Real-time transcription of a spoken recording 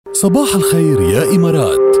صباح الخير يا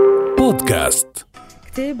امارات بودكاست.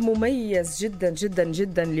 كتاب مميز جدا جدا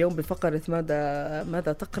جدا اليوم بفقرة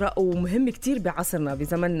ماذا تقرأ، ومهم كتير بعصرنا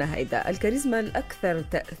بزمننا هيدا. الكاريزما الأكثر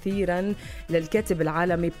تأثيرا للكاتب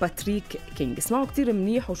العالمي باتريك كينغ. اسمعوا كتير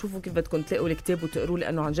منيح وشوفوا كيف بدكم تلاقوا الكتاب وتقروه،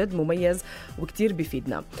 لأنه عن جد مميز وكتير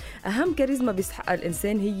بيفيدنا. أهم كاريزما بيستحقها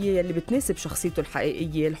الإنسان هي اللي بتناسب شخصيته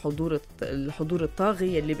الحقيقية، الحضور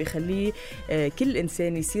الطاغي اللي بيخليه كل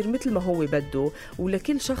إنسان يصير مثل ما هو بده،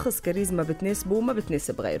 ولكل شخص كاريزما بتناسبه وما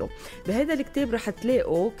بتناسب غيره. بهذا الكتاب رح تلاقوا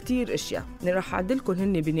كتير اشياء، راح اعدلكم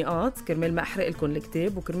هن بنقاط كرمال ما احرق لكم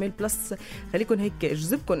الكتاب، وكرمال بلس خليكم هيك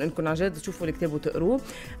اجذبكم انكم عن جد تشوفوا الكتاب وتقروه.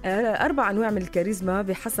 4 انواع من الكاريزما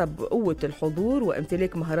بحسب قوه الحضور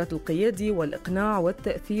وامتلاك مهارات القياده والاقناع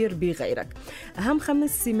والتاثير بغيرك. اهم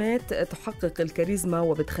 5 سمات تحقق الكاريزما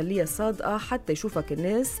وبتخليها صادقه حتى يشوفك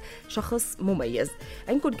الناس شخص مميز.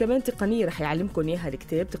 عندكم كمان تقنيه رح يعلمكم اياها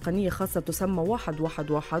الكتاب، تقنيه خاصه تسمى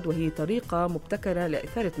 111، وهي طريقه مبتكره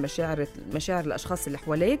لاثاره مشاعر الاشخاص اللي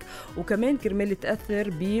حواليك، وكمان كرمال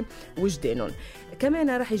تأثر بوجدانهم.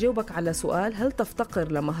 كمان رح يجاوبك على سؤال: هل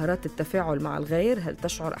تفتقر لمهارات التفاعل مع الغير؟ هل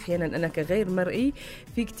تشعر أحيانا أنك غير مرئي؟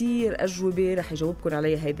 في كتير أجوبة رح يجاوبكم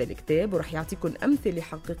عليها هذا الكتاب، ورح يعطيكم أمثلة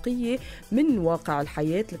حقيقية من واقع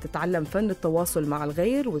الحياة لتتعلم فن التواصل مع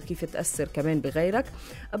الغير وكيف تأثر كمان بغيرك.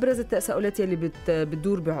 أبرز التساؤلات يلي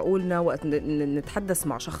بتدور بعقولنا وقت نتحدث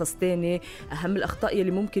مع شخص تاني، أهم الأخطاء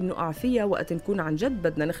يلي ممكن نقع فيها وقت نكون عن جد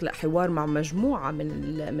بدنا نخلق حوار مع مجموعة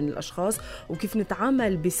من الأشخاص، وكيف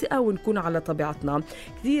نتعامل بثقة ونكون على طبيعتنا.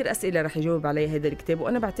 كثير أسئلة رح يجاوب عليها هذا الكتاب،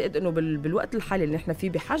 وأنا بعتقد أنه بالوقت الحالي اللي نحن فيه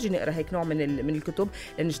بحاجة نقرأ هيك نوع من الكتب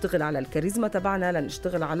لنشتغل على الكاريزما تبعنا،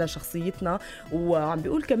 لنشتغل على شخصيتنا. وعم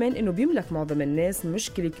بيقول كمان أنه بيملك معظم الناس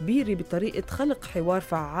مشكلة كبيرة بطريقة خلق حوار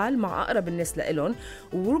فعال مع أقرب الناس لإلهم،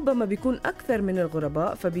 وربما بيكون أكثر من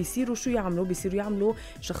الغرباء، فبيصيروا بيصيروا يعملوا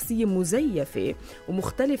شخصية مزيفة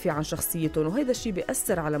ومختلفة عن شخصيتهم، وهذا الشيء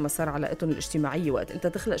بيأثر على مسار علاقتهم الاجتماعية. وقت انت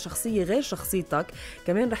تخلق شخصية غير شخصيتك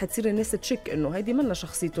كمان رح تصير الناس تشك انه هيدي منا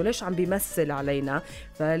شخصيته، ليش عم بيمثل علينا.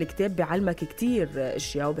 فالكتاب بيعلمك كتير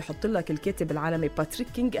اشياء، وبيحط لك الكاتب العالمي باتريك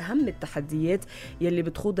كينغ اهم التحديات يلي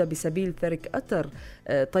بتخوضها بسبيل ترك اثر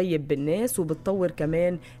طيب بالناس، وبتطور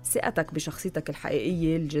كمان ثقتك بشخصيتك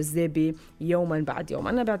الحقيقية الجذابة يوما بعد يوم.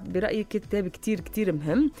 انا برأيي كتاب كتير كتير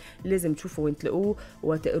مهم، لازم تشوفوا وين تلاقوه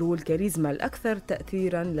وتقروه. الكاريزما الأكثر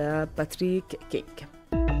تأثيرا لباتريك كينغ.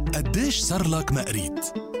 قديش صار لك ما قريت؟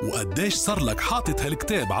 وقديش صار لك حاطط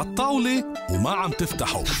هالكتاب على الطاولة وما عم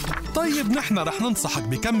تفتحه؟ طيب نحن رح ننصحك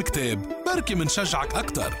بكم كتاب بركي منشجعك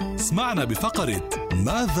أكتر. اسمعنا بفقرة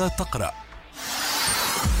ماذا تقرأ.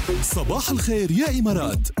 صباح الخير يا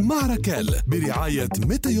إمارات مع ركال برعاية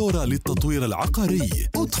ميتيورا للتطوير العقاري.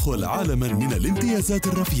 ادخل عالما من الامتيازات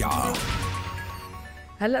الرفيعة.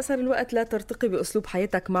 هلأ صار الوقت لا ترتقي بأسلوب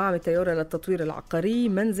حياتك مع ميتيورا للتطوير العقاري.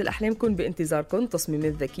 منزل أحلامكم بانتظاركم،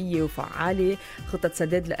 تصميمات ذكية وفعالة، خطط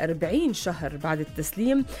سداد ل40 شهر بعد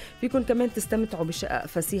التسليم. فيكن كمان تستمتعوا بشقق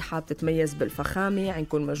فسيحة بتتميز بالفخامة.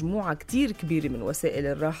 عندكم مجموعة كتير كبيرة من وسائل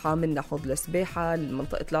الراحة، من حوض السباحة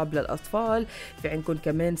لمنطقة لعب للأطفال. في عندكم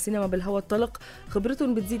كمان سينما بالهواء الطلق.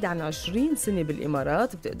 خبرتهم بتزيد عن 20 سنة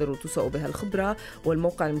بالإمارات، بتقدروا توثقوا بهالخبرة.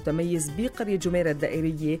 والموقع المتميز بقرية جميرة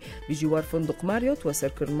الدائرية بجوار فندق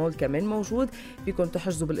ماريوت كرمول كمان موجود. فيكم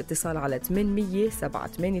تحجزوا بالاتصال على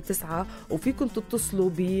 800-789، وفيكم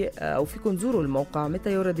تتصلوا أو فيكم تزوروا الموقع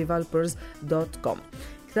metayoradevelopers.com.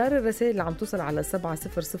 كتار الرسائل اللي عم توصل على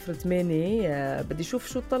 7008. بدي شوف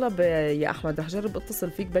شو الطلب يا أحمد، رح جرب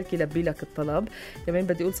اتصل فيك بلكي لبي لك الطلب. كمان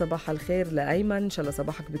بدي أقول صباح الخير لأيمن، إن شاء الله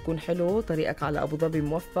صباحك بيكون حلو، طريقك على أبو ظبي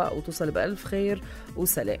موفق وتوصل بألف خير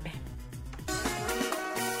وسلام.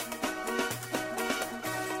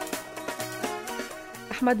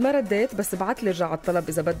 أحمد ما رديت، بس بعت لي رجع على الطلب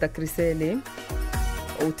إذا بدك رسالة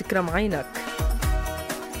وتكرم عينك.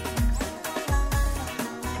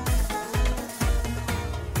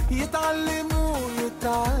 يتعلموا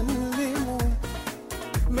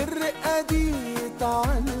من رقادي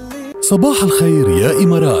يتعلموا. صباح الخير يا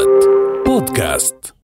إمارات بودكاست.